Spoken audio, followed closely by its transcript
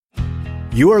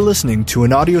You are listening to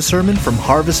an audio sermon from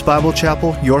Harvest Bible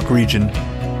Chapel, York Region.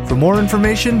 For more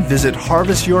information, visit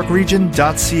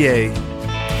harvestyorkregion.ca.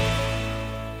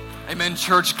 Amen,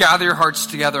 church. Gather your hearts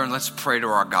together and let's pray to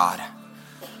our God.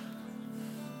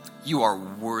 You are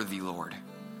worthy, Lord.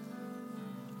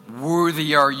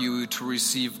 Worthy are you to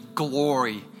receive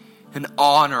glory and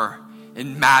honor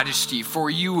and majesty, for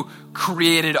you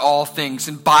created all things,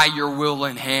 and by your will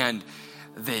and hand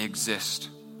they exist.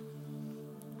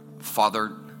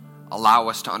 Father, allow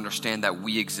us to understand that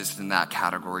we exist in that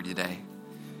category today.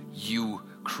 You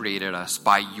created us.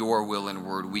 By your will and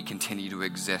word, we continue to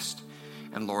exist.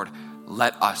 And Lord,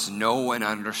 let us know and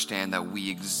understand that we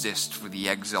exist for the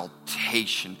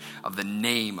exaltation of the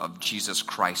name of Jesus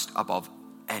Christ above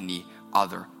any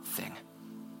other thing.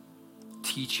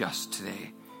 Teach us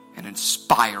today and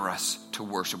inspire us to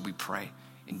worship, we pray.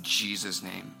 In Jesus'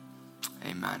 name,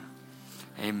 amen.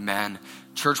 Amen.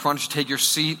 Church, why don't you take your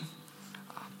seat?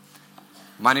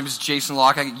 My name is Jason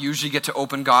Locke. I usually get to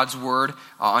open God's Word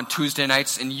on Tuesday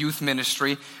nights in youth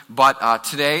ministry, but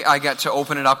today I get to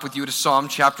open it up with you to Psalm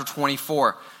chapter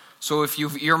 24. So if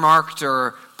you've earmarked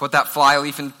or put that fly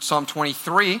leaf in Psalm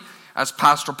 23, as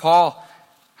Pastor Paul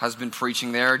has been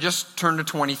preaching there, just turn to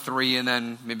 23 and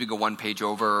then maybe go one page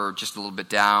over or just a little bit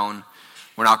down.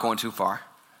 We're not going too far.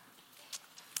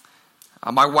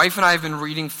 My wife and I have been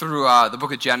reading through the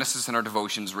book of Genesis in our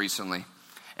devotions recently.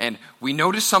 And we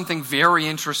noticed something very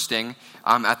interesting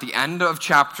at the end of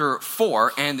chapter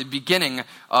 4 and the beginning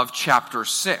of chapter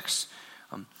 6.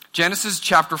 Genesis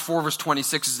chapter 4 verse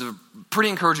 26 is a pretty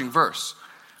encouraging verse.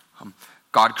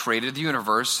 God created the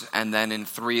universe, and then in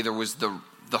 3 there was the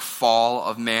fall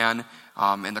of man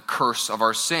and the curse of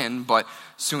our sin. But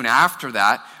soon after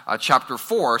that, chapter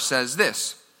 4 says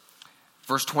this.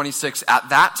 Verse 26, at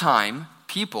that time,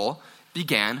 people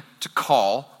began to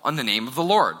call on the name of the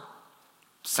Lord.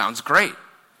 Sounds great.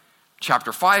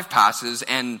 Chapter 5 passes,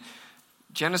 and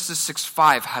Genesis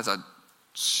 6:5 has a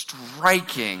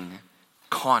striking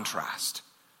contrast.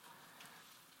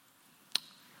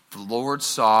 The Lord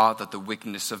saw that the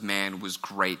wickedness of man was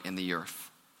great in the earth,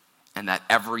 and that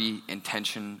every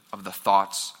intention of the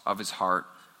thoughts of his heart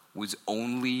was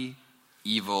only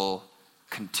evil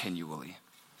continually.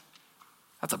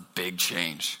 That's a big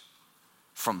change.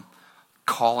 From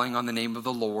calling on the name of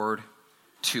the Lord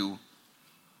to,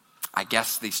 I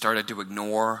guess they started to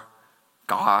ignore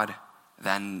God,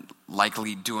 then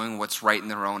likely doing what's right in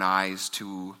their own eyes,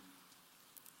 to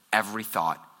every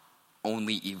thought,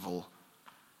 only evil,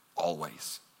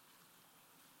 always.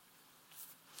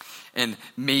 And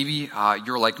maybe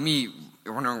you're like me,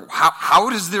 you're wondering, how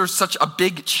is there such a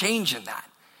big change in that?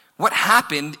 What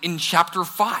happened in chapter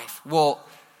 5? Well,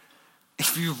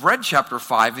 if you've read chapter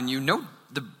 5 and you know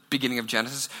the beginning of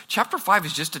Genesis, chapter 5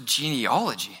 is just a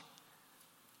genealogy.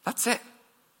 That's it.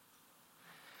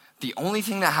 The only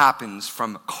thing that happens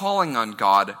from calling on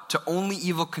God to only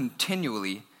evil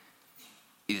continually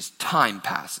is time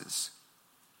passes.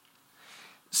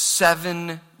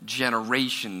 7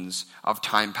 generations of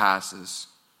time passes.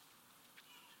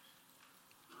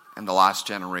 And the last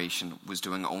generation was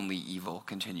doing only evil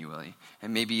continually.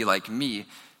 And maybe like me,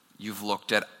 you've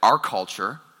looked at our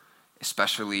culture,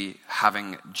 especially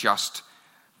having just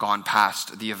gone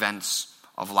past the events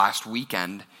of last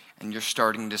weekend, and you're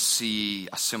starting to see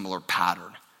a similar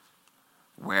pattern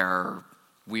where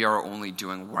we are only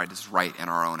doing what is right in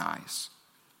our own eyes.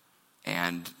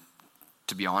 And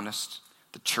to be honest,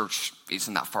 the church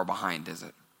isn't that far behind, is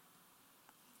it?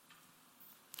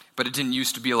 But it didn't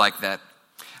used to be like that.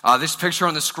 This picture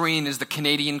on the screen is the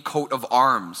Canadian coat of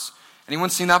arms. Anyone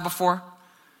seen that before?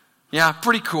 Yeah,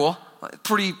 pretty cool.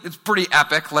 It's pretty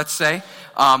epic, let's say.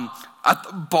 At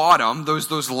the bottom,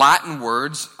 those Latin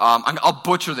words, I'll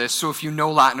butcher this, so if you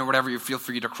know Latin or whatever, you feel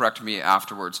free to correct me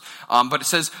afterwards. But it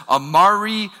says,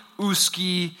 Amari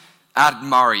usque ad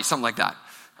mare, something like that.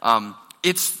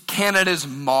 It's Canada's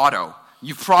motto.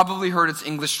 You've probably heard its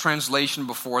English translation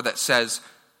before that says,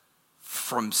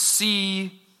 from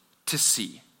sea to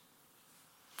sea.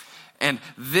 And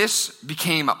this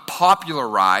became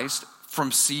popularized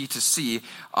from sea to sea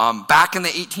back in the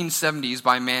 1870s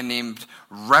by a man named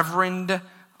Reverend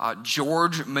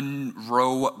George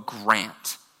Monroe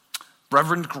Grant.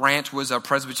 Reverend Grant was a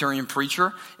Presbyterian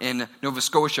preacher in Nova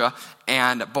Scotia,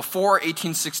 and before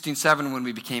 1867, when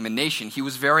we became a nation, he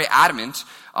was very adamant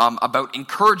about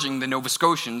encouraging the Nova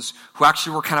Scotians, who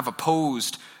actually were kind of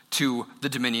opposed to the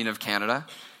Dominion of Canada.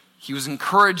 He was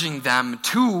encouraging them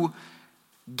to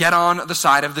get on the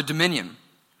side of the Dominion.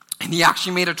 And he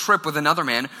actually made a trip with another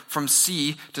man from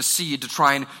sea to sea to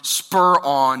try and spur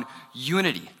on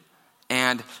unity.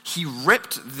 And he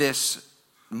ripped this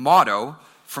motto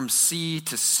from sea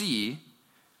to sea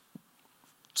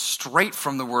straight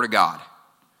from the Word of God.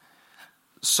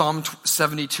 Psalm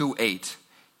 72:8,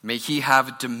 may he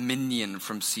have dominion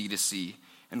from sea to sea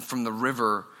and from the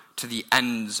river to the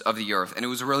ends of the earth. And it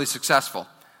was really successful.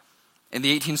 In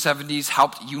the 1870s,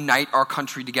 helped unite our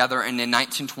country together, and in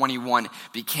 1921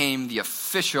 became the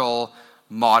official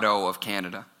motto of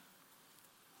Canada.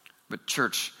 But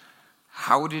church,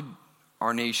 how did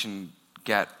our nation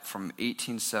get from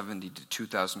 1870 to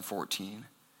 2014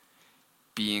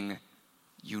 being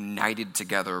united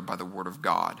together by the Word of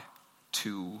God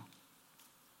to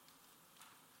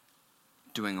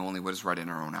doing only what is right in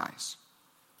our own eyes?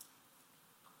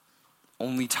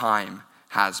 Only time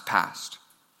has passed.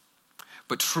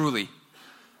 But truly,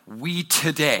 we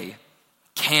today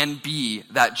can be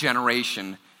that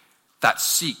generation that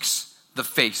seeks the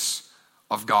face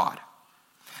of God.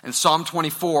 And Psalm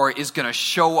 24 is going to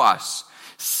show us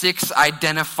 6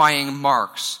 identifying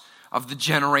marks of the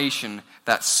generation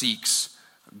that seeks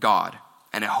God.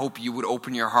 And I hope you would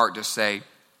open your heart to say,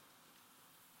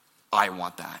 I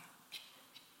want that.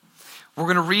 We're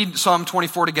going to read Psalm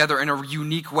 24 together in a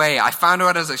unique way. I found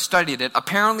out as I studied it,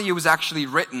 apparently it was actually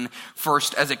written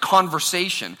first as a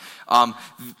conversation.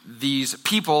 These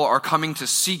people are coming to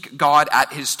seek God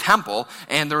at his temple,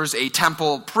 and there's a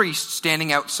temple priest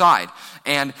standing outside.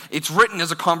 And it's written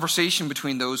as a conversation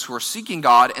between those who are seeking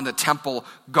God and the temple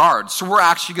guards. So we're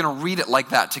actually going to read it like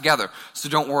that together. So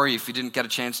don't worry if you didn't get a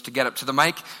chance to get up to the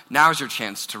mic. Now's your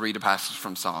chance to read a passage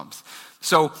from Psalms.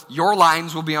 So your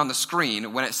lines will be on the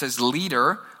screen. When it says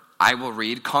leader, I will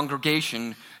read.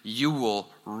 Congregation, you will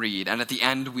read. And at the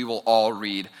end, we will all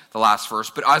read the last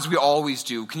verse. But as we always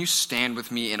do, can you stand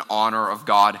with me in honor of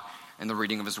God and the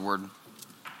reading of his word?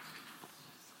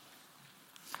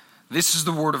 This is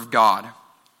the word of God.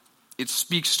 It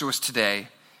speaks to us today,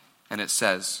 and it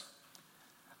says,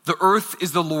 the earth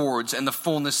is the Lord's and the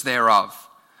fullness thereof,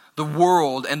 the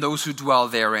world and those who dwell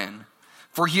therein.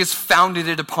 For he has founded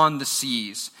it upon the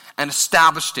seas and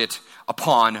established it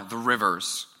upon the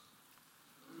rivers.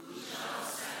 Who shall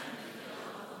ascend the hill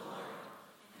of the Lord,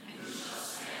 and who shall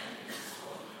stand in his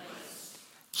holy place?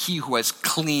 He who has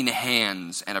clean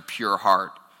hands and a pure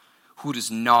heart, who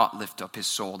does not lift up his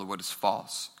soul to what is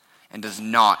false, and does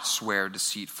not swear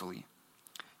deceitfully.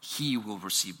 He will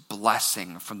receive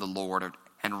blessing from the Lord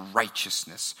and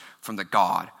righteousness from the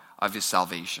God of his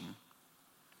salvation.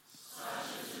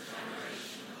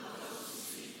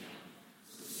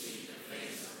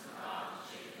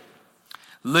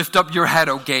 Lift up your head,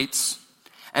 O gates,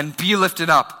 and be lifted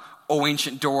up, O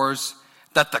ancient doors,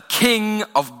 that the King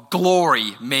of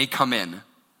glory may come in.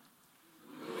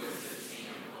 Who is the King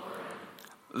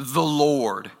of glory? The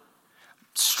Lord,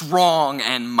 strong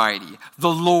and mighty. The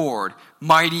Lord,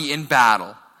 mighty in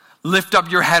battle. Lift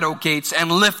up your head, O gates,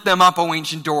 and lift them up, O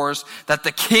ancient doors, that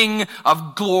the King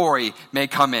of glory may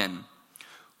come in.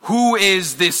 Who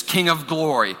is this King of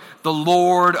glory? The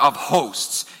Lord of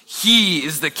hosts. He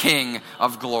is the King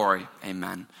of glory.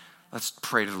 Amen. Let's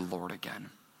pray to the Lord again.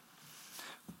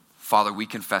 Father, we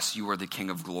confess you are the King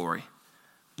of glory.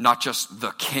 Not just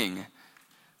the King,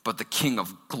 but the King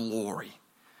of glory.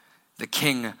 The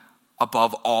King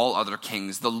above all other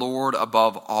kings. The Lord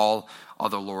above all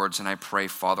other lords. And I pray,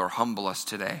 Father, humble us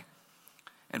today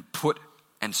and put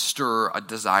and stir a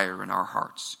desire in our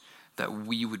hearts that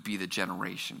we would be the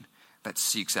generation that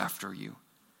seeks after you.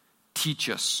 Teach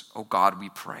us, O God, we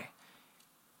pray.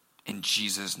 In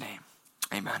Jesus' name,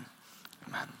 amen.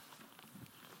 Amen.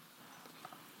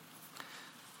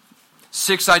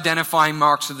 6 identifying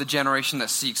marks of the generation that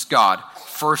seeks God.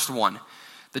 First one,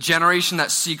 the generation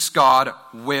that seeks God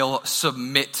will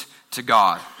submit to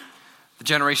God. The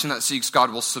generation that seeks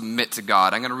God will submit to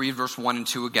God. I'm going to read verse 1 and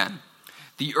 2 again.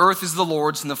 The earth is the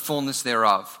Lord's and the fullness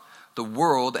thereof, the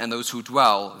world and those who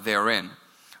dwell therein.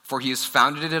 For he has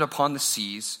founded it upon the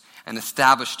seas and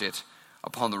established it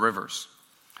upon the rivers.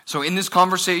 So in this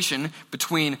conversation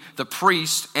between the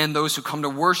priest and those who come to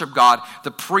worship God,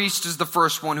 the priest is the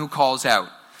first one who calls out.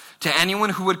 To anyone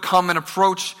who would come and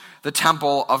approach the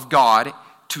temple of God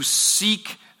to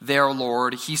seek their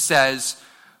Lord, he says,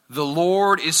 the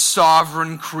Lord is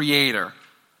sovereign creator.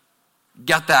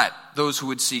 Get that, those who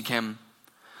would seek him.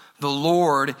 The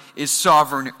Lord is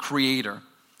sovereign creator.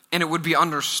 And it would be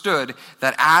understood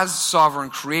that as sovereign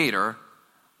creator,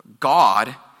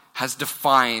 God has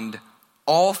defined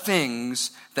all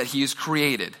things that he has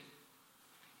created,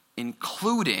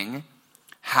 including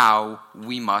how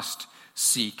we must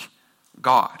seek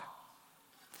God.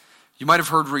 You might have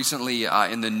heard recently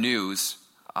in the news,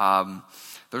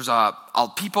 there's a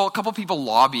couple people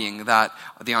lobbying that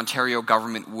the Ontario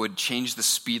government would change the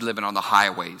speed limit on the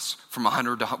highways from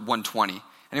 100 to 120.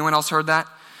 Anyone else heard that?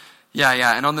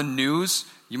 Yeah. And on the news,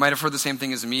 you might have heard the same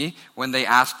thing as me when they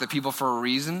ask the people for a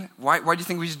reason. Why do you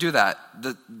think we should do that?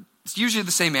 It's usually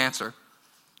the same answer.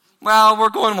 Well, we're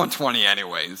going 120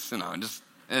 anyways,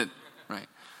 right.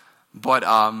 But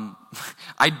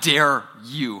I dare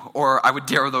you, or I would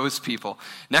dare those people.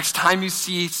 Next time you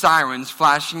see sirens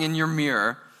flashing in your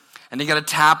mirror, and they get a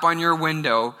tap on your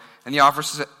window, and the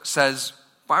officer says,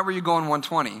 "Why were you going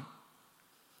 120?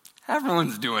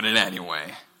 Everyone's doing it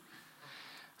anyway.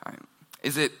 All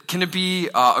right. Can it be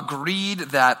agreed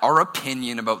that our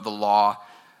opinion about the law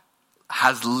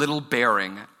has little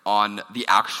bearing on the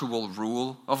actual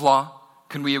rule of law?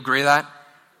 Can we agree that?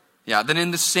 Yeah, then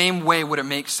in the same way would it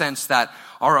make sense that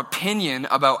our opinion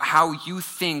about how you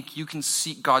think you can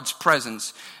seek God's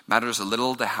presence matters a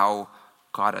little to how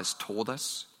God has told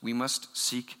us we must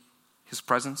seek his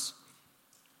presence?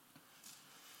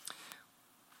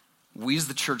 We as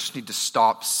the church need to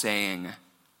stop saying,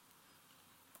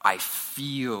 "I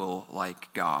feel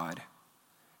like God,"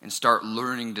 and start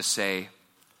learning to say,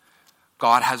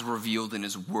 "God has revealed in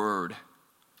his word,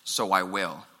 so I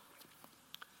will."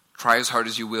 Try as hard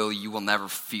as you will never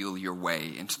feel your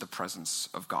way into the presence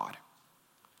of God.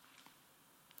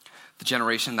 The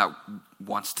generation that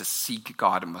wants to seek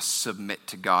God must submit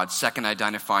to God. Second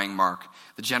identifying mark,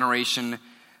 the generation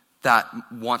that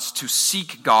wants to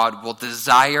seek God will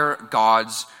desire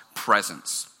God's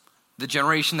presence. The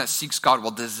generation that seeks God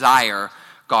will desire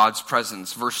God's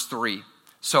presence. Verse 3.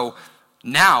 So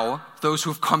now, those who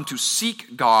have come to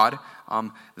seek God,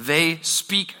 they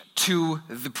speak to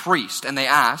the priest, and they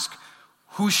ask,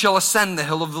 "Who shall ascend the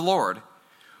hill of the Lord?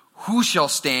 Who shall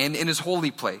stand in his holy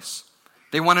place?"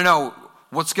 They want to know,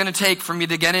 what's going to take for me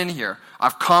to get in here?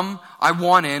 I've come, I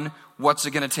want in, what's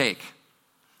it going to take?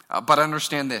 But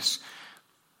understand this,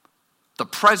 the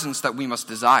presence that we must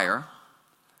desire,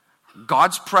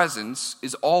 God's presence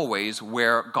is always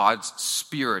where God's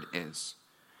Spirit is.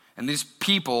 And these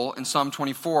people in Psalm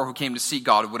 24 who came to seek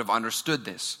God would have understood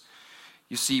this.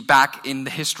 You see, back in the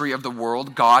history of the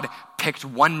world, God picked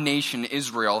one nation,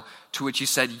 Israel, to which he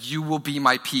said, "You will be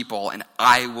my people and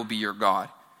I will be your God."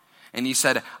 And he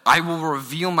said, "I will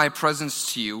reveal my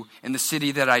presence to you in the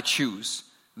city that I choose,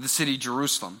 the city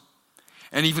Jerusalem.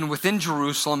 And even within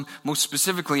Jerusalem, most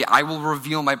specifically, I will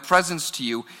reveal my presence to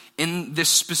you in this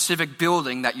specific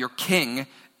building that your king,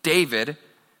 David,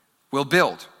 will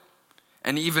build."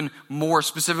 And even more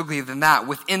specifically than that,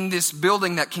 within this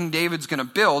building that King David's going to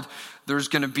build, there's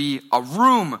going to be a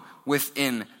room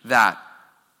within that,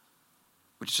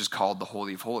 which is called the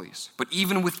Holy of Holies. But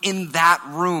even within that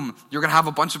room, you're going to have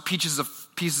a bunch of pieces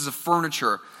of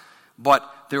furniture,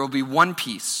 but there will be one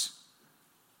piece,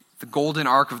 the golden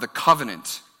ark of the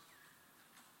covenant,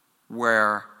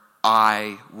 where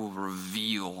I will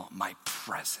reveal my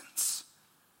presence.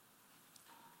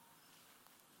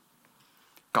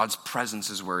 God's presence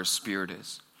is where his Spirit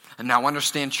is. And now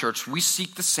understand, church, we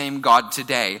seek the same God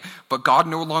today, but God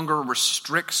no longer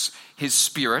restricts his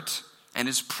Spirit and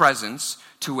his presence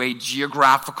to a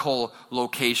geographical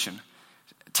location.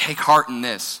 Take heart in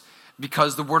this,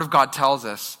 because the Word of God tells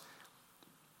us,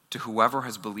 to whoever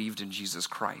has believed in Jesus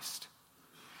Christ,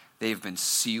 they have been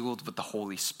sealed with the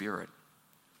Holy Spirit.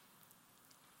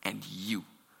 And you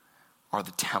are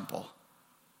the temple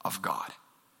of God,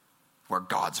 where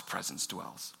God's presence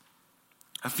dwells.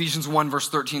 Ephesians 1 verse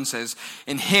 13 says,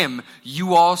 "In him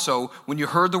you also, when you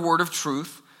heard the word of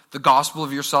truth, the gospel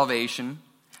of your salvation,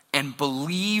 and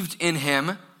believed in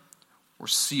him, were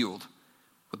sealed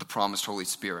with the promised Holy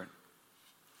Spirit."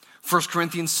 1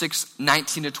 Corinthians 6,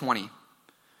 19-20.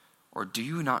 "Or do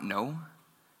you not know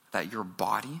that your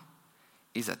body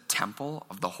is a temple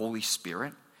of the Holy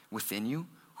Spirit within you,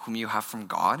 whom you have from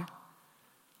God?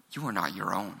 You are not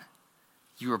your own.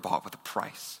 You are bought with a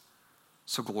price.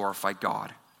 So glorify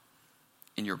God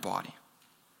in your body."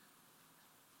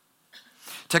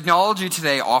 Technology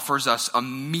today offers us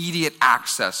immediate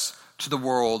access to the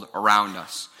world around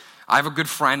us. I have a good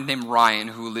friend named Ryan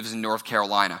who lives in North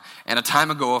Carolina. And a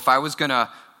time ago, if I was going to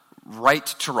write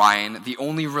to Ryan, the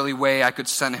only really way I could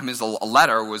send him a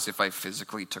letter was if I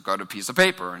physically took out a piece of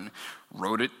paper and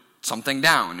wrote something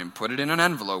down and put it in an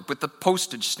envelope with the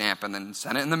postage stamp and then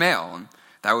sent it in the mail. And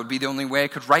that would be the only way I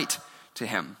could write to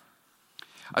him.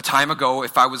 A time ago,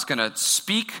 if I was going to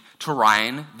speak to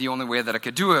Ryan, the only way that I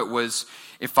could do it was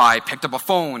if I picked up a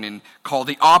phone and called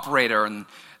the operator, and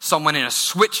someone in a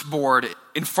switchboard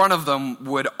in front of them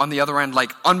would, on the other end,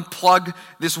 unplug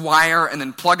this wire and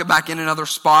then plug it back in another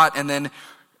spot, and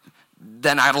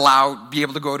then I'd be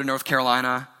able to go to North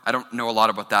Carolina. I don't know a lot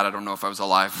about that. I don't know if I was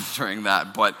alive during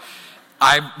that, but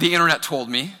the internet told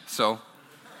me, so.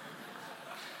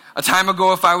 A time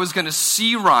ago, if I was going to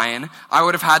see Ryan, I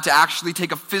would have had to actually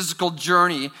take a physical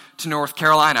journey to North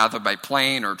Carolina, either by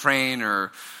plane or train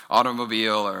or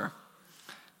automobile.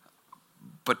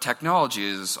 But technology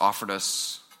has offered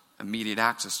us immediate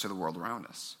access to the world around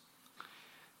us.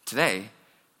 Today,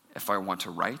 if I want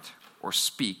to write or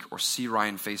speak or see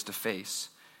Ryan face to face,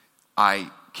 I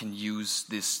can use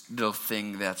this little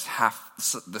thing that's half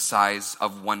the size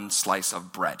of one slice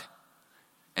of bread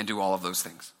and do all of those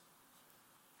things.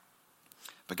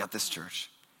 But get this, church,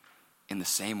 in the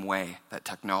same way that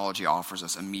technology offers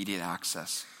us immediate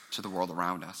access to the world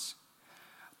around us,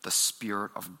 the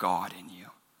Spirit of God in you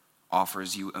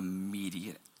offers you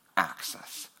immediate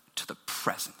access to the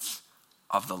presence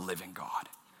of the living God.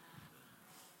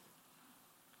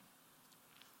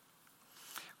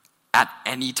 At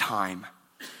any time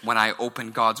when I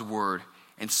open God's word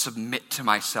and submit to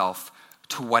myself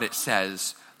to what it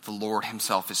says, the Lord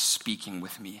himself is speaking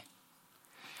with me.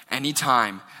 Any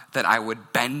time that I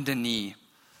would bend a knee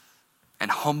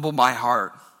and humble my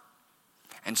heart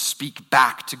and speak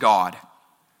back to God,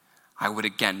 I would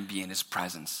again be in his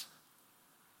presence.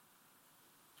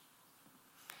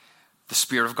 The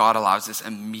Spirit of God allows this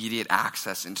immediate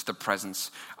access into the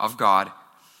presence of God.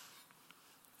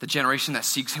 The generation that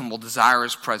seeks him will desire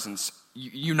his presence.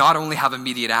 You not only have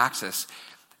immediate access,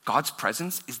 God's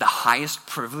presence is the highest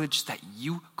privilege that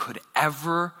you could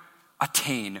ever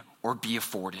attain or be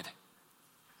afforded.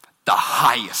 The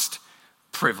highest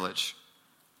privilege.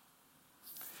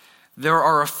 There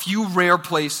are a few rare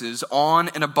places on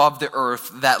and above the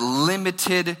earth that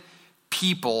limited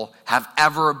people have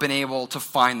ever been able to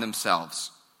find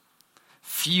themselves.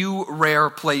 Few rare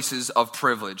places of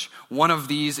privilege. One of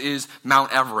these is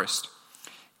Mount Everest.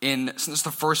 Since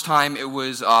the first time it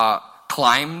was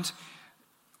climbed,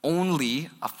 only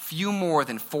a few more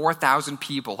than 4,000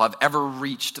 people have ever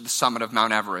reached the summit of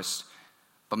Mount Everest,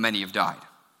 but many have died.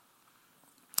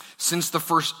 Since the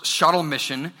first shuttle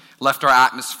mission left our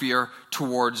atmosphere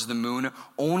towards the moon,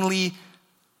 only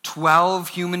 12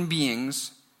 human beings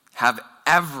have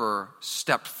ever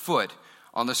stepped foot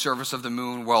on the surface of the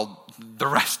moon, while the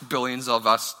rest, billions of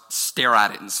us, stare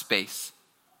at it in space.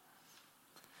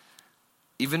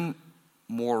 Even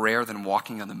more rare than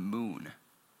walking on the moon,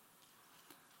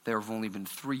 there have only been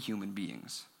 3 human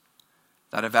beings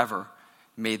that have ever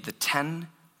made the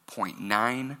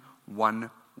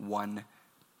 10.911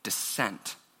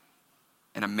 descent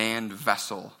in a manned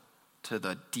vessel to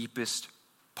the deepest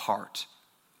part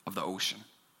of the ocean.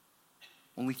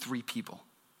 Only 3 people.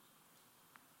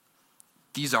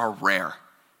 These are rare,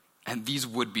 and these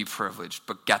would be privileged.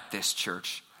 But get this,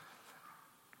 church.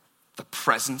 The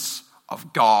presence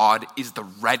of God is the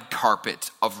red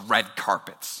carpet of red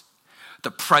carpets.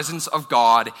 The presence of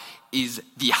God is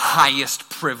the highest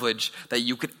privilege that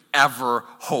you could ever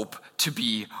hope to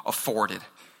be afforded.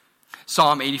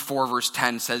 Psalm 84 verse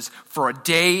 10 says, "For a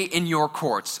day in your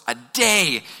courts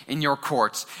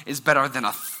is better than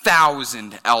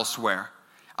 1,000 elsewhere.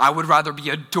 I would rather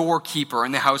be a doorkeeper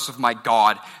in the house of my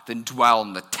God than dwell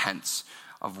in the tents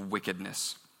of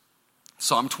wickedness."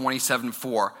 Psalm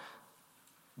 27:4,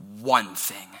 "One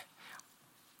thing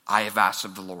I have asked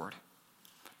of the Lord,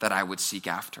 that I would seek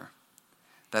after,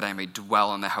 that I may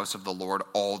dwell in the house of the Lord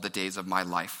all the days of my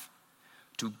life,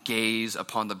 to gaze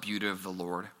upon the beauty of the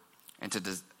Lord and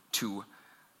to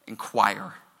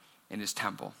inquire in his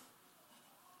temple."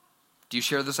 Do you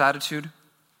share this attitude?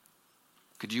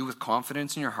 Could you with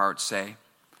confidence in your heart say,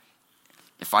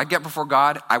 if I get before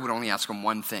God, I would only ask him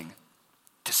one thing,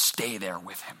 to stay there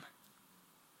with him.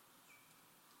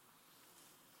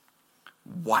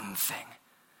 One thing.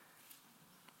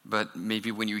 But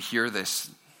maybe when you hear this,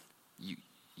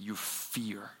 you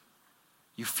fear.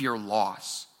 You fear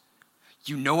loss.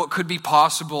 You know it could be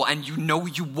possible and you know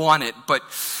you want it, but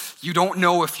you don't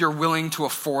know if you're willing to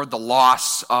afford the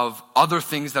loss of other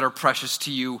things that are precious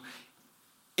to you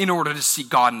in order to seek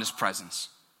God in his presence.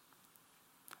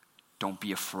 Don't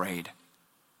be afraid.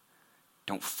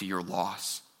 Don't fear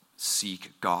loss.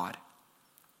 Seek God.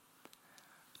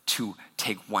 To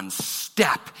take one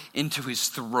step into his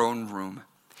throne room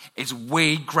is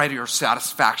way greater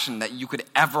satisfaction that you could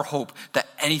ever hope that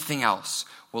anything else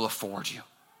will afford you.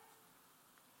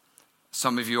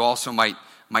 Some of you also might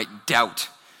doubt,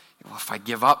 well, if I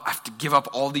give up, I have to give up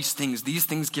all these things. These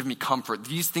things give me comfort.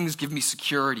 These things give me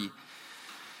security.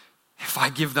 If I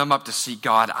give them up to seek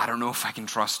God, I don't know if I can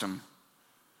trust him.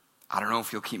 I don't know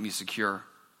if he'll keep me secure.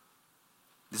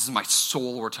 This is my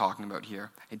soul we're talking about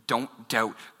here. And don't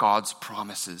doubt God's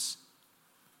promises.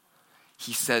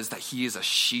 He says that he is a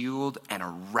shield and a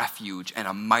refuge and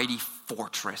a mighty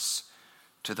fortress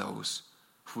to those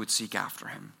who would seek after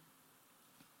him.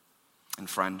 And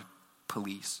friend,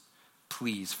 please,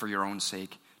 please, for your own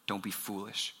sake, don't be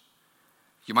foolish.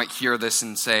 You might hear this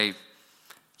and say,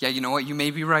 yeah, you know what, you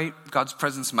may be right. God's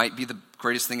presence might be the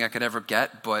greatest thing I could ever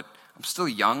get, but I'm still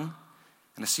young,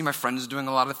 and I see my friends doing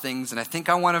a lot of things, and I think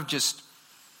I want to just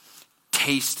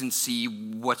taste and see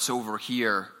what's over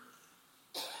here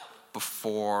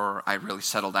before I really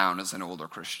settle down as an older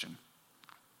Christian.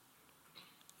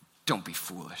 Don't be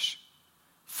foolish.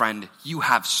 Friend, you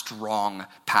have strong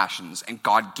passions, and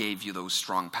God gave you those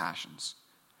strong passions.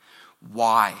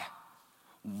 Why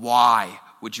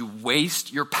would you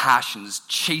waste your passions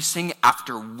chasing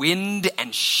after wind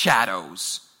and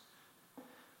shadows?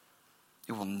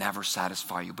 It will never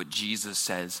satisfy you, but Jesus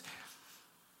says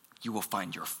you will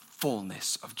find your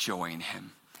fullness of joy in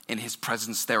him. In his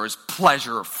presence there is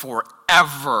pleasure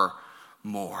forevermore.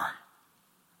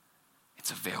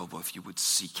 It's available if you would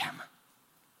seek him.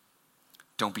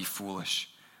 Don't be foolish.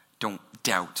 Don't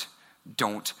doubt.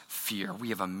 Don't fear. We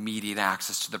have immediate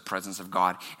access to the presence of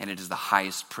God, and it is the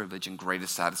highest privilege and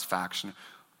greatest satisfaction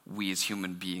we as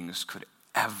human beings could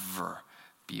ever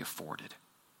be afforded.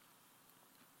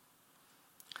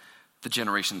 The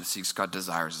generation that seeks God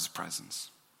desires his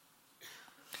presence.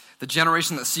 The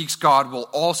generation that seeks God will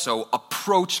also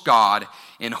approach God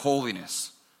in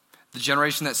holiness. The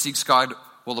generation that seeks God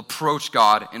will approach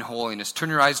God in holiness. Turn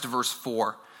your eyes to verse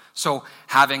 4. So,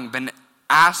 having been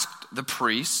asked the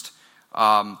priest,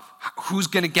 who's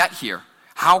going to get here?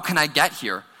 How can I get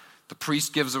here? The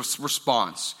priest gives a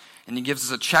response, and he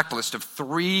gives us a checklist of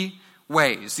 3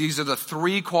 ways. These are the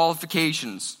 3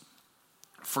 qualifications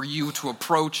for you to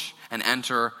approach and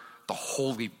enter the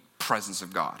holy presence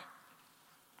of God.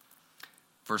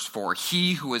 Verse 4,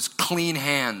 he who has clean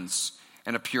hands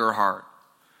and a pure heart,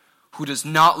 who does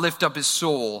not lift up his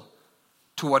soul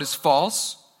to what is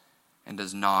false and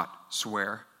does not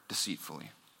swear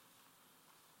deceitfully.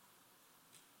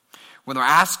 When they're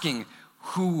asking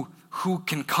who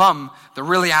can come, they're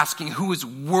really asking who is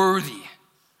worthy.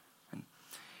 And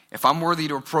if I'm worthy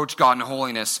to approach God in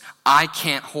holiness, I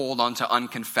can't hold on to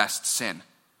unconfessed sin.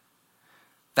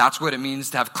 That's what it means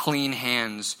to have clean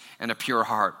hands and a pure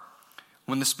heart.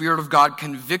 When the Spirit of God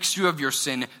convicts you of your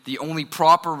sin, the only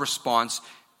proper response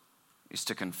is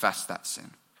to confess that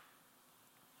sin.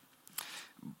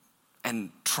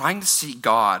 And trying to see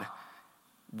God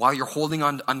while you're holding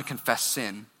on to unconfessed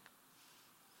sin,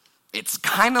 it's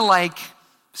kind of like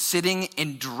sitting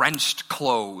in drenched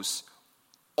clothes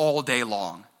all day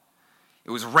long.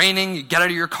 It was raining, you get out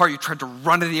of your car, you tried to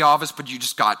run to the office, but you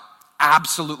just got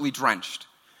absolutely drenched.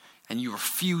 And you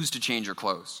refuse to change your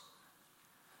clothes.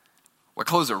 Well,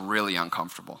 clothes are really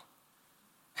uncomfortable.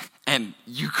 And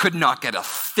you could not get a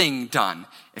thing done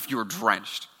if you were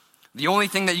drenched. The only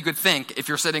thing that you could think if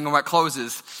you're sitting in wet clothes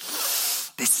is,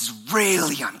 this is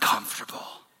really uncomfortable.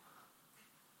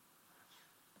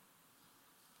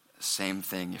 Same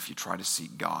thing if you try to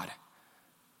seek God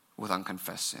with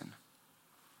unconfessed sin.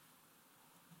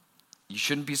 You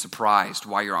shouldn't be surprised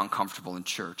why you're uncomfortable in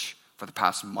church for the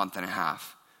past month and a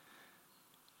half.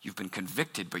 You've been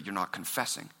convicted, but you're not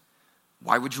confessing.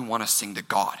 Why would you want to sing to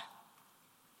God?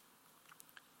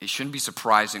 It shouldn't be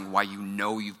surprising why you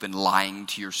know you've been lying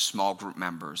to your small group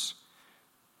members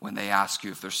when they ask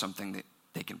you if there's something that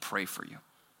they can pray for you.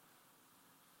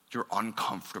 You're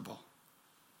uncomfortable.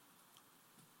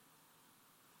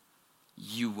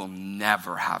 You will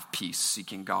never have peace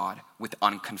seeking God with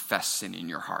unconfessed sin in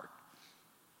your heart.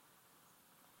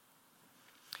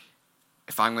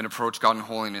 If I'm going to approach God in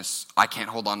holiness, I can't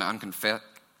hold on to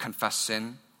unconfessed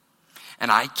sin,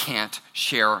 and I can't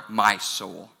share my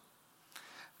soul.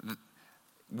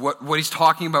 What he's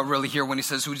talking about really here when he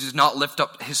says who does not lift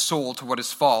up his soul to what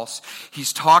is false,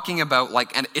 he's talking about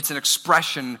and it's an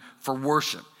expression for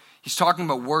worship. He's talking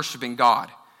about worshiping God.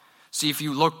 See, if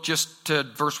you look just to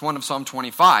verse 1 of Psalm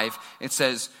 25, it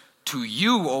says, to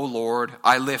you, O Lord,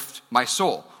 I lift my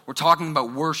soul. We're talking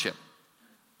about worship.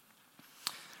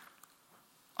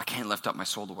 I can't lift up my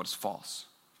soul to what is false.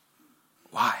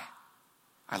 Why?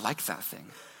 I like that thing.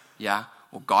 Yeah?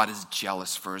 Well, God is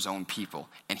jealous for his own people,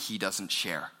 and he doesn't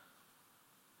share.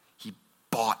 He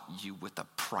bought you with a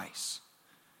price.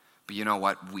 But you know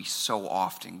what? We so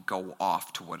often go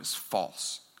off to what is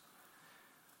false.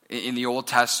 In the Old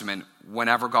Testament,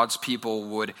 whenever God's people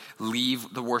would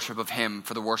leave the worship of him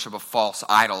for the worship of false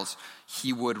idols,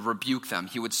 he would rebuke them.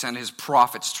 He would send his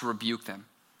prophets to rebuke them.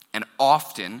 And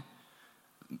often,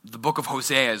 the book of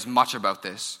Hosea is much about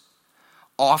this.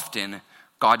 Often,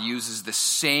 God uses the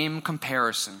same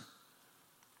comparison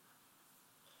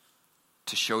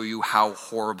to show you how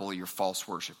horrible your false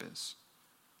worship is.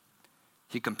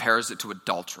 He compares it to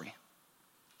adultery.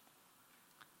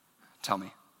 Tell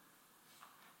me,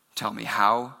 Tell me,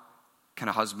 how can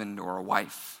a husband or a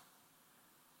wife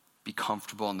be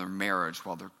comfortable in their marriage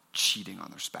while they're cheating on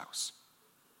their spouse?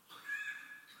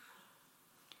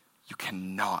 You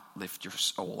cannot lift your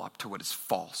soul up to what is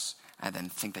false and then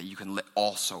think that you can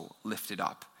also lift it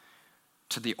up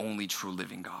to the only true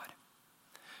living God.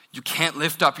 You can't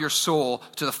lift up your soul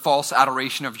to the false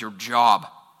adoration of your job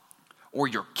or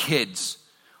your kids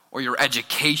or your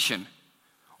education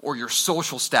or your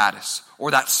social status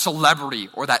or that celebrity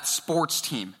or that sports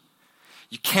team.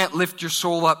 You can't lift your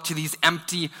soul up to these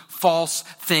empty, false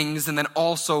things and then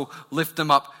also lift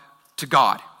them up to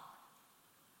God.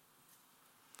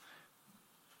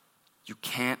 You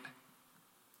can't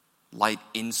light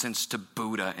incense to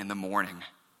Buddha in the morning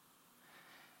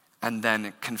and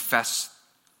then confess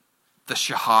the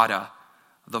Shahada,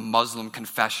 the Muslim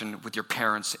confession, with your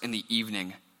parents in the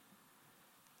evening,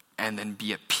 and then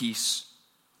be at peace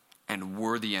and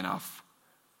worthy enough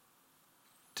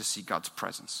to see God's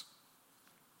presence.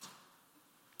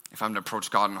 If I'm to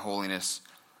approach God in holiness,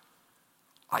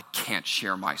 I can't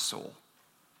share my soul.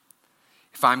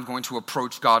 If I'm going to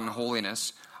approach God in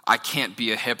holiness, I can't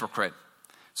be a hypocrite.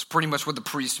 It's pretty much what the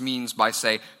priest means by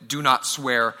say, do not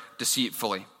swear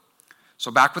deceitfully. So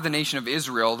back with the nation of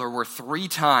Israel, there were 3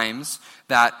 times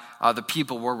that the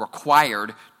people were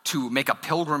required to make a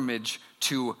pilgrimage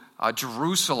to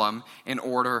Jerusalem in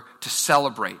order to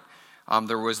celebrate.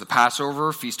 There was the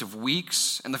Passover, Feast of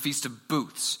Weeks, and the Feast of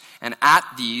Booths. And at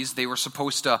these, they were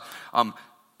supposed to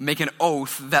make an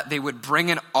oath that they would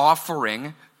bring an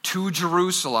offering to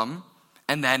Jerusalem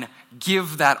and then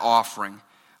give that offering.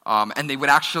 And they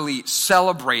would actually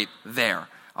celebrate there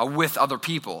with other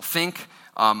people. Think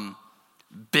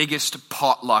biggest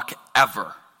potluck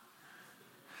ever.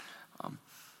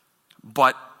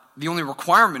 But the only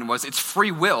requirement was it's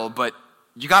free will, but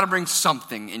you got to bring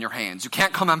something in your hands. You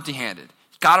can't come empty-handed.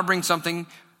 You got to bring something,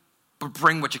 but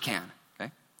bring what you can.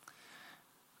 Okay?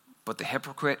 But the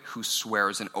hypocrite who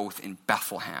swears an oath in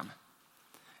Bethlehem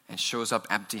and shows up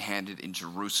empty-handed in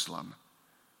Jerusalem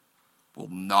will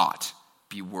not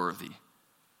be worthy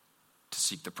to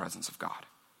seek the presence of God.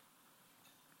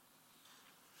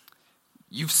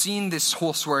 You've seen this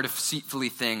whole swear deceitfully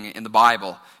thing in the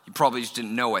Bible. You probably just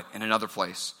didn't know it in another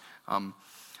place.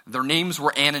 Their names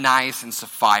were Ananias and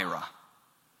Sapphira.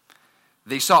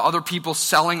 They saw other people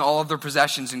selling all of their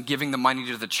possessions and giving the money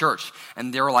to the church.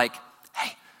 And they were like,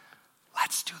 hey,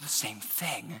 let's do the same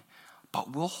thing,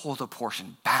 but we'll hold a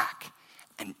portion back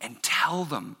and tell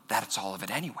them that it's all of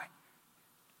it anyway.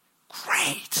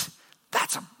 Great.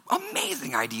 That's an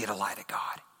amazing idea to lie to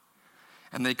God.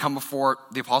 And they come before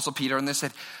the Apostle Peter and they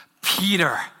said,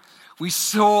 Peter, we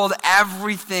sold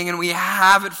everything and we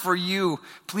have it for you.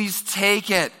 Please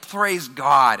take it. Praise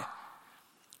God.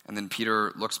 And then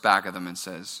Peter looks back at them and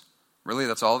says, really,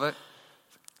 that's all of it?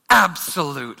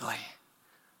 Absolutely.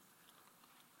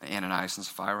 Ananias and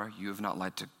Sapphira, you have not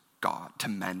lied to God, to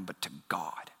men, but to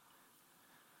God.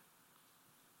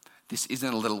 This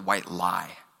isn't a little white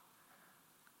lie.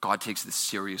 God takes this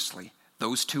seriously.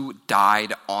 Those 2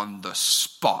 died on the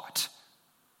spot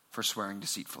for swearing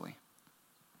deceitfully.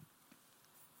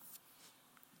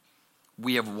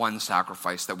 We have one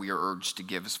sacrifice that we are urged to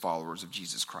give as followers of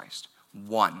Jesus Christ.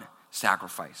 One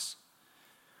sacrifice.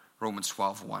 Romans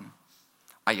 12:1.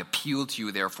 I appeal to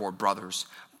you, therefore, brothers,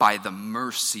 by the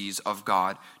mercies of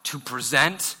God, to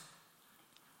present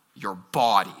your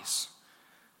bodies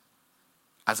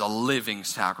as a living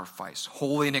sacrifice,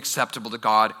 holy and acceptable to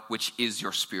God, which is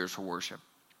your spiritual worship.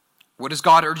 What does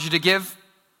God urge you to give?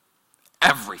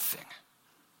 Everything.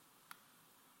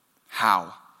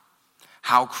 How?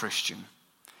 How, Christian,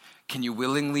 can you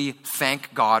willingly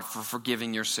thank God for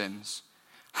forgiving your sins?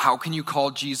 How can you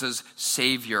call Jesus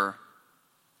Savior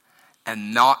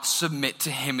and not submit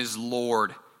to him as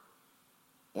Lord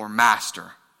or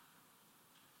Master?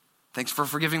 Thanks for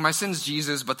forgiving my sins,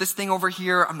 Jesus, but this thing over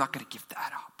here, I'm not going to give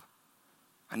that up.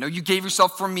 I know you gave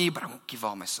yourself for me, but I won't give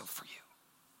all myself for you.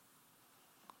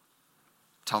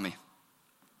 Tell me,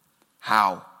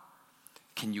 how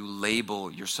can you label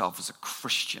yourself as a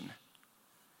Christian?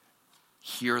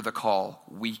 Hear the call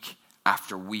week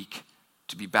after week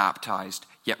to be baptized,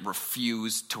 yet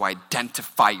refuse to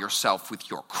identify yourself with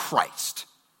your Christ.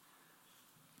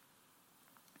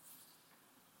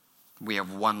 We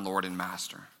have one Lord and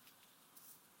Master.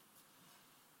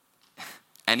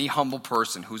 Any humble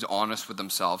person who's honest with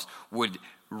themselves would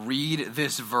read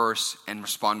this verse and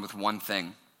respond with one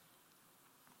thing.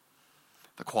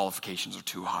 The qualifications are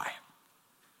too high.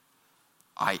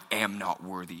 I am not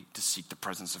worthy to seek the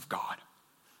presence of God.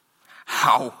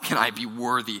 How can I be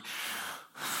worthy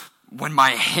when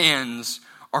my hands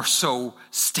are so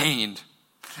stained?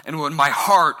 and when my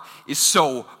heart is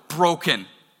so broken.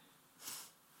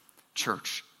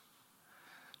 Church,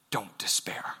 don't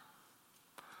despair.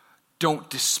 Don't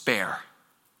despair,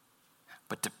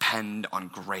 but depend on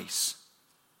grace.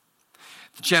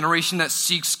 The generation that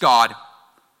seeks God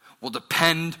will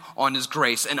depend on his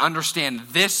grace and understand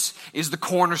this is the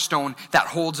cornerstone that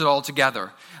holds it all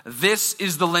together. This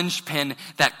is the linchpin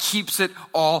that keeps it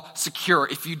all secure.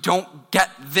 If you don't get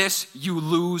this, you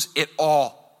lose it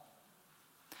all.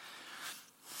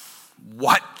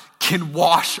 What can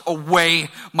wash away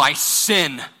my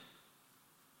sin?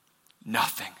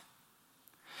 Nothing.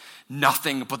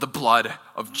 Nothing but the blood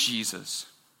of Jesus.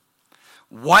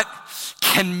 What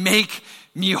can make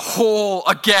me whole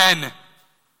again?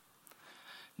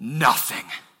 Nothing.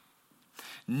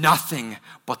 Nothing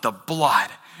but the blood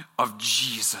of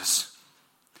Jesus.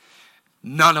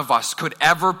 None of us could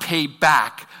ever pay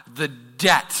back the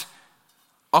debt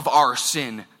of our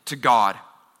sin to God.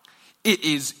 It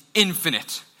is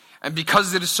infinite. And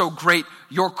because it is so great,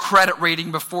 your credit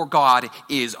rating before God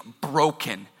is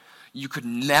broken. We could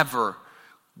never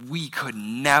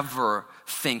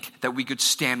think that we could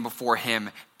stand before him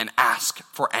and ask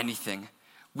for anything.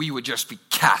 We would just be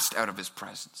cast out of his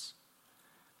presence.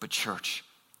 But church,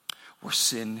 where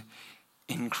sin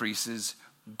increases,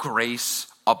 grace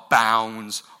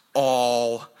abounds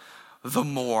all the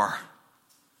more.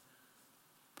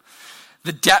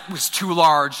 The debt was too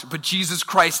large, but Jesus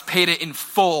Christ paid it in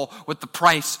full with the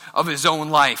price of his own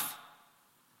life.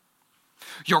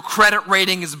 Your credit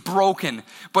rating is broken,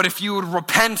 but if you would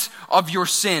repent of your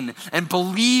sin and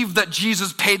believe that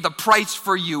Jesus paid the price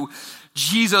for you,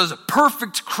 Jesus'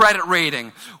 perfect credit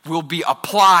rating will be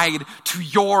applied to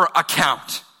your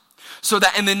account. So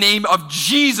that in the name of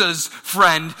Jesus,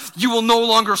 friend, you will no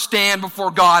longer stand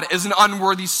before God as an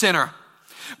unworthy sinner.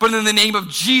 But in the name of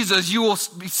Jesus, you will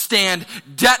stand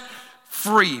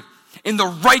debt-free in the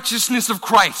righteousness of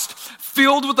Christ,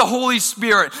 filled with the Holy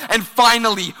Spirit, and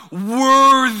finally,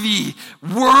 worthy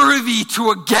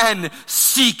to again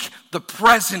seek the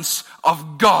presence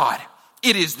of God.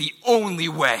 It is the only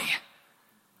way.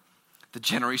 The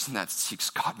generation that seeks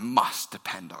God must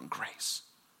depend on grace.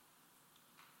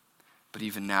 But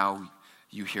even now,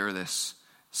 you hear this,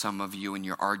 some of you, and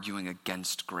you're arguing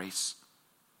against grace.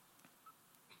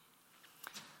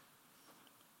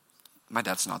 My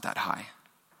debt's not that high.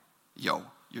 Yo,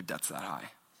 your debt's that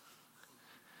high.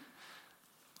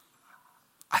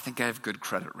 I think I have good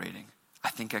credit rating. I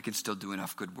think I can still do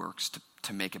enough good works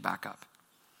to make it back up.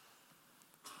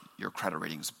 Your credit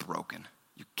rating is broken.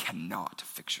 You cannot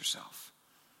fix yourself.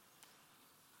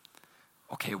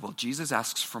 Okay, well, Jesus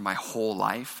asks for my whole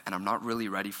life, and I'm not really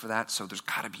ready for that, so there's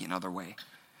got to be another way.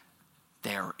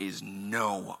 There is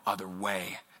no other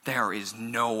way. There is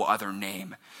no other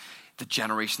name. The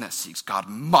generation that seeks God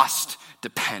must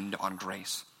depend on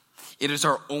grace. It is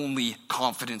our only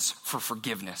confidence for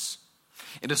forgiveness.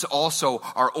 It is also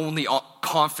our only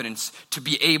confidence to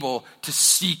be able to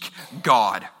seek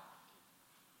God.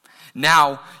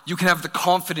 Now, you can have the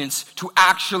confidence to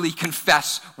actually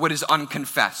confess what is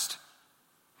unconfessed.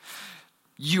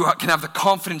 You can have the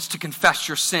confidence to confess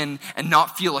your sin and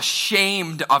not feel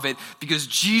ashamed of it because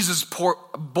Jesus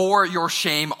bore your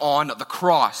shame on the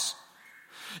cross.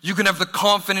 You can have the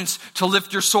confidence to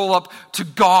lift your soul up to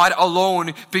God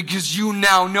alone because you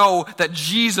now know that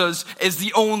Jesus is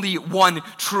the only one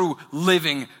true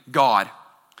living God.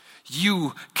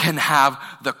 You can have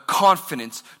the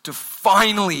confidence to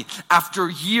finally, after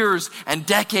years and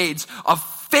decades of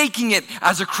faking it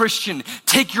as a Christian,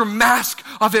 take your mask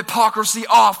of hypocrisy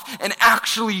off and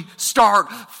actually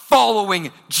start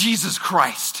following Jesus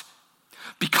Christ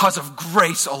because of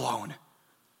grace alone.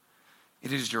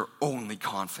 It is your only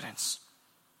confidence.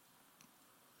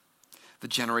 The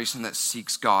generation that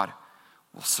seeks God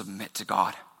will submit to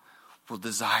God, will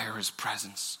desire his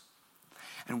presence,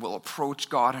 and will approach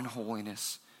God in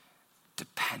holiness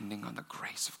depending on the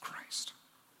grace of Christ.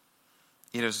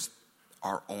 It is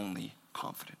our only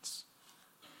confidence.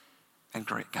 And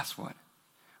great, guess what?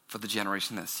 For the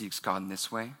generation that seeks God in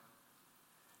this way,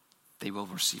 they will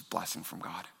receive blessing from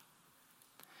God.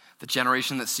 The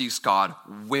generation that seeks God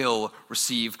will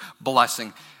receive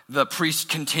blessing. The priest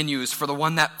continues, for the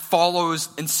one that follows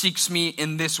and seeks me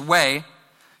in this way,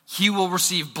 he will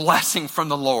receive blessing from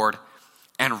the Lord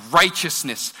and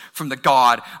righteousness from the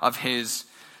God of his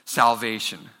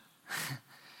salvation.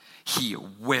 He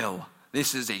will.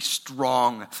 This is a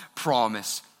strong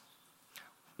promise.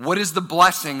 What is the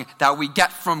blessing that we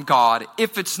get from God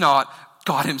if it's not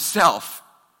God himself?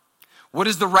 What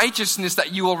is the righteousness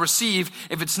that you will receive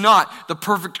if it's not the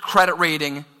perfect credit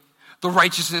rating, the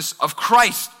righteousness of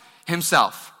Christ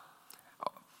himself?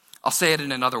 I'll say it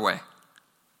in another way.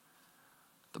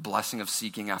 The blessing of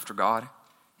seeking after God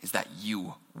is that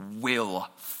you will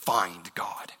find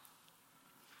God.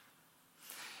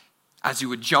 As you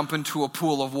would jump into a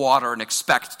pool of water and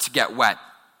expect to get wet,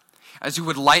 as you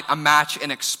would light a match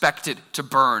and expect it to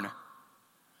burn,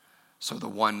 so the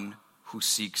one who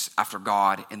seeks after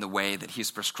God in the way that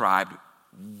he's prescribed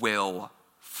will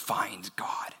find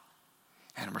God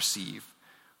and receive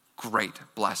great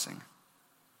blessing.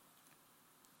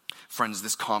 Friends,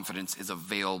 this confidence is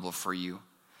available for you.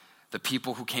 The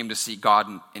people who came to seek God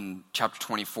in chapter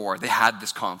 24, they had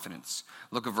this confidence.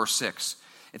 Look at verse 6.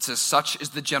 It says, "Such is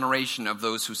the generation of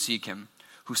those who seek him,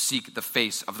 who seek the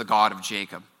face of the God of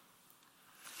Jacob."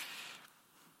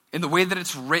 In the way that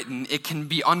it's written, it can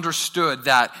be understood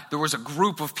that there was a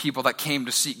group of people that came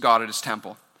to seek God at his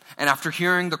temple. And after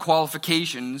hearing the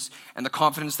qualifications and the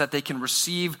confidence that they can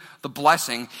receive the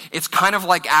blessing, it's kind of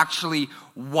like actually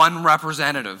one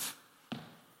representative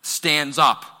stands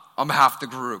up on behalf of the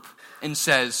group and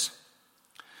says,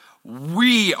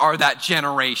 "We are that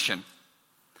generation.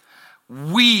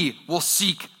 We will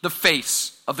seek the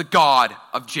face of the God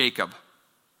of Jacob."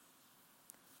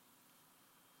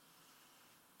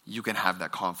 You can have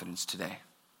that confidence today.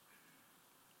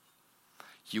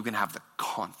 You can have the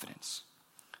confidence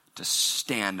to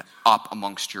stand up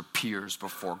amongst your peers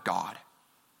before God,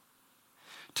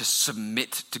 to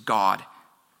submit to God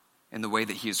in the way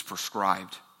that he has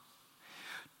prescribed,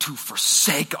 to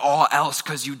forsake all else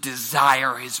because you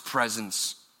desire his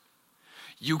presence.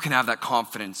 You can have that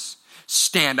confidence.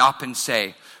 Stand up and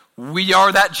say, "We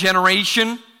are that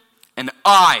generation, and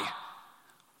I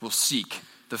will seek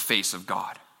the face of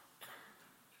God."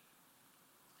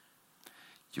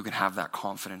 You can have that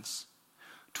confidence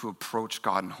to approach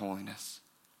God in holiness,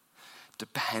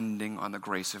 depending on the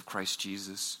grace of Christ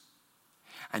Jesus.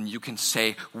 And you can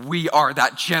say, "We are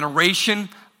that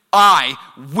generation. I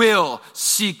will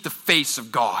seek the face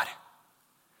of God."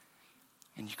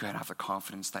 And you can have the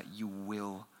confidence that you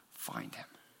will find him.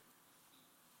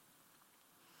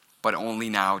 But only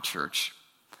now, church,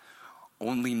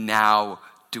 only now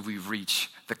do we reach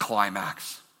the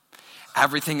climax.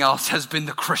 Everything else has been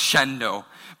the crescendo.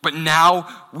 But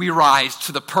now we rise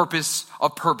to the purpose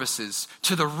of purposes,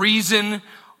 to the reason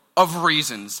of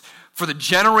reasons. For the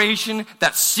generation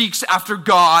that seeks after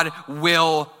God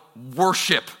will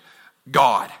worship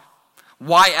God.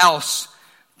 Why else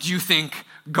do you think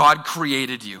God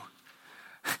created you?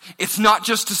 It's not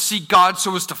just to seek God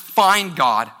so as to find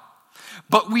God,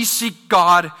 but we seek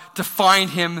God to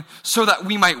find him so that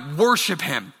we might worship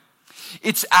him.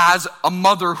 It's as a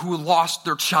mother who lost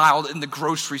their child in the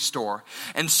grocery store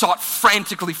and sought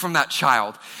frantically from that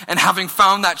child, and having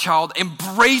found that child,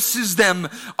 embraces them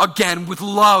again with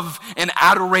love and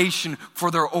adoration for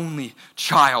their only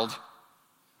child.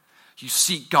 You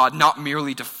seek God not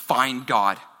merely to find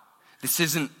God. This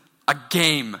isn't a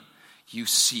game. You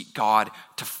seek God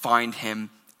to find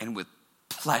him, and with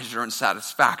pleasure and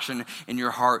satisfaction in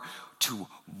your heart to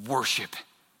worship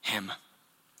him.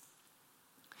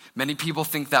 Many people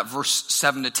think that verse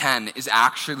 7 to 10 is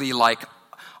actually like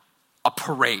a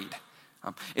parade.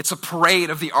 It's a parade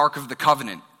of the Ark of the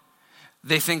Covenant.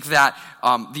 They think that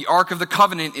the Ark of the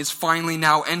Covenant is finally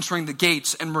now entering the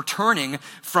gates and returning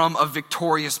from a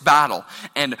victorious battle.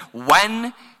 And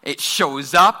when it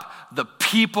shows up, the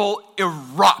people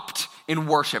erupt in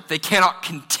worship. They cannot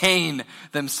contain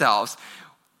themselves.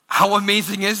 How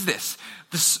amazing is this?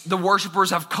 The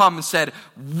worshipers have come and said,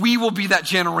 "We will be that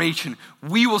generation.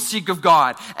 We will seek of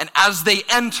God." And as they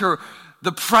enter,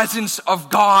 the presence of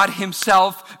God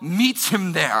himself meets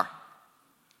him there.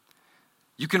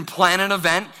 You can plan an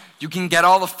event. You can get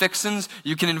all the fixins.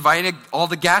 You can invite all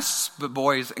the guests. But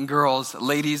boys and girls,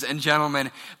 ladies and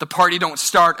gentlemen, the party don't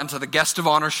start until the guest of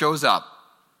honor shows up.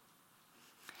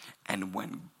 And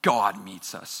when God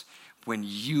meets us, when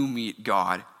you meet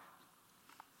God,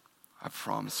 I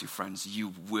promise you, friends, you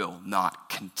will not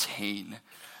contain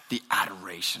the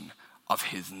adoration of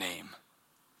his name.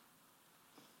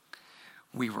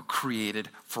 We were created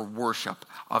for worship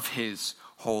of his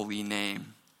holy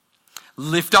name.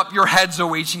 Lift up your heads,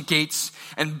 O ancient gates,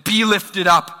 and be lifted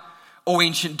up, O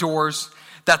ancient doors,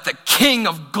 that the King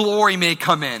of glory may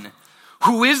come in.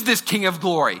 Who is this King of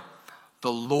glory?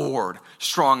 The Lord,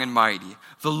 strong and mighty.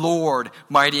 The Lord,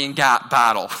 mighty in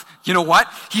battle. You know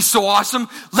what? He's so awesome.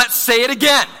 Let's say it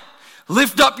again.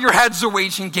 Lift up your heads, O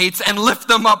ancient gates, and lift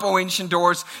them up, O ancient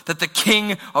doors, that the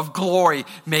King of glory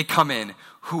may come in.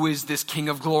 Who is this King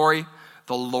of glory?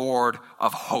 The Lord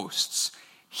of hosts.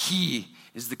 He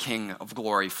is the King of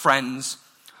glory. Friends,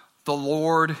 the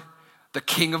Lord, the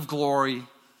King of glory,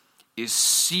 is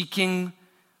seeking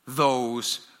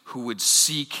those who would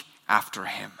seek after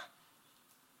him.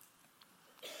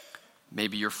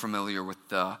 Maybe you're familiar with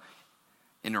the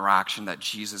interaction that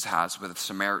Jesus has with a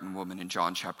Samaritan woman in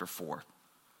John chapter 4.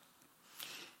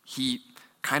 He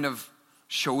kind of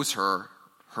shows her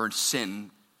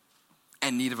sin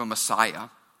and need of a Messiah.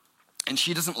 And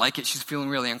she doesn't like it. She's feeling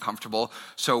really uncomfortable.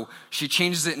 So she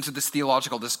changes it into this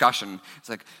theological discussion. It's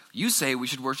like, you say we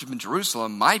should worship in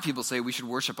Jerusalem. My people say we should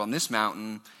worship on this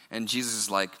mountain. And Jesus is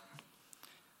like,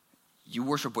 you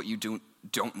worship what you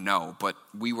don't know, but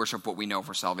we worship what we know,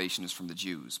 for salvation is from the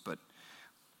Jews. But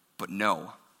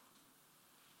no.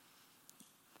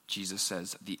 Jesus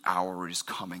says, the hour is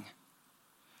coming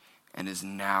and is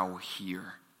now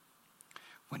here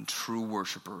when true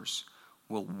worshipers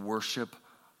will worship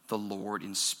the Lord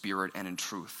in spirit and in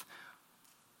truth.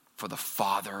 For the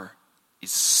Father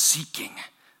is seeking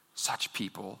such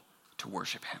people to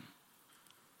worship him.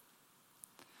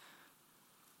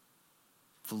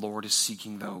 The Lord is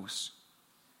seeking those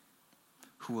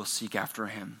who will seek after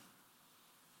him.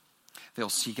 They'll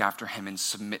seek after him and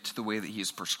submit to the way that he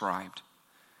has prescribed.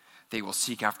 They will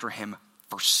seek after him,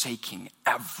 forsaking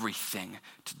everything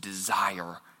to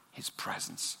desire his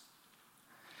presence.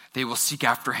 They will seek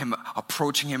after him,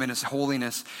 approaching him in his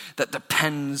holiness that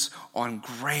depends on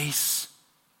grace.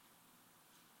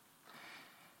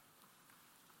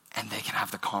 And they can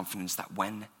have the confidence that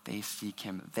when they seek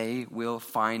him, they will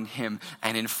find him.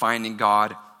 And in finding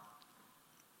God,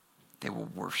 they will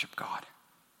worship God.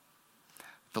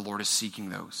 The Lord is seeking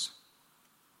those.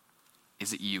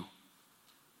 Is it you?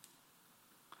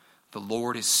 The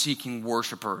Lord is seeking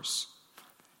worshipers.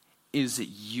 Is it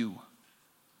you?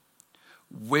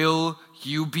 Will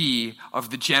you be of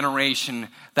the generation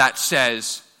that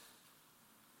says,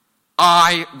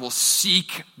 I will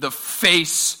seek the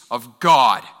face of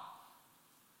God?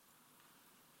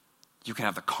 You can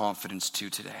have the confidence to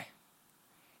today.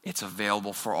 It's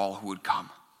available for all who would come.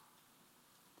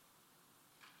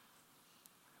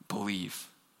 Believe,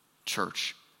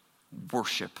 church,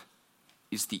 worship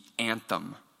is the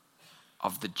anthem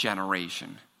of the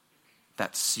generation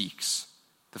that seeks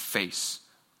the face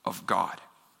of God.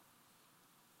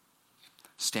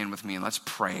 Stand with me and let's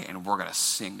pray, and we're going to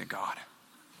sing to God.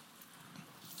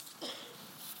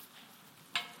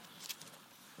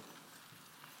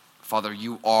 Father,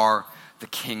 you are the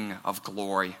King of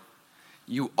glory.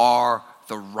 You are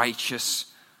the righteous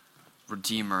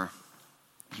Redeemer.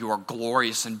 You are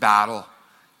glorious in battle.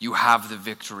 You have the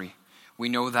victory. We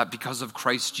know that because of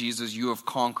Christ Jesus, you have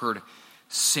conquered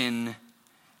sin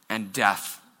and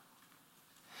death.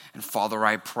 And Father,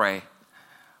 I pray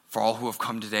for all who have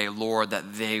come today, Lord,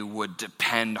 that they would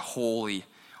depend wholly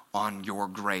on your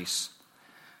grace.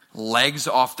 Legs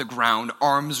off the ground,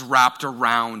 arms wrapped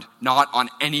around, not on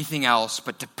anything else,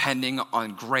 but depending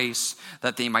on grace,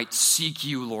 that they might seek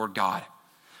you, Lord God.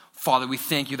 Father, we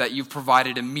thank you that you've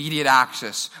provided immediate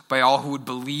access by all who would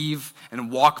believe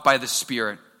and walk by the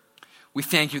Spirit. We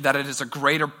thank you that it is a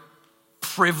greater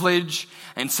privilege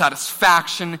and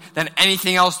satisfaction than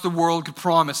anything else the world could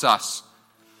promise us.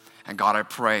 And God, I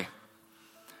pray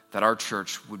that our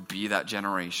church would be that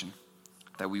generation,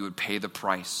 that we would pay the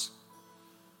price,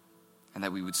 and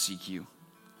that we would seek you.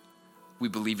 We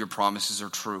believe your promises are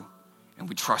true, and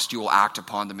we trust you will act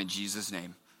upon them in Jesus'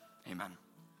 name. Amen.